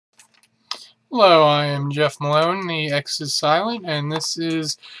Hello, I am Jeff Malone, the X is silent, and this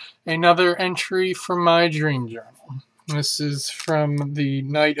is another entry from my dream journal. This is from the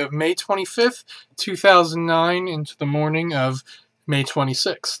night of May 25th, 2009 into the morning of May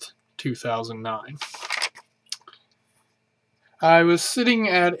 26th, 2009. I was sitting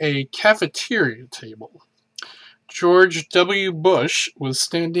at a cafeteria table. George W. Bush was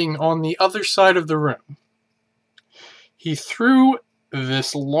standing on the other side of the room. He threw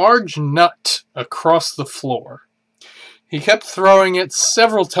this large nut across the floor. He kept throwing it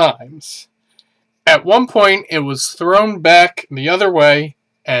several times. At one point, it was thrown back the other way,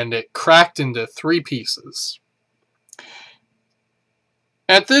 and it cracked into 3 pieces.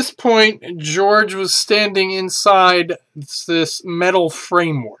 At this point, George was standing inside this metal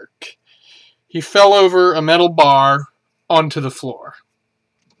framework. He fell over a metal bar onto the floor.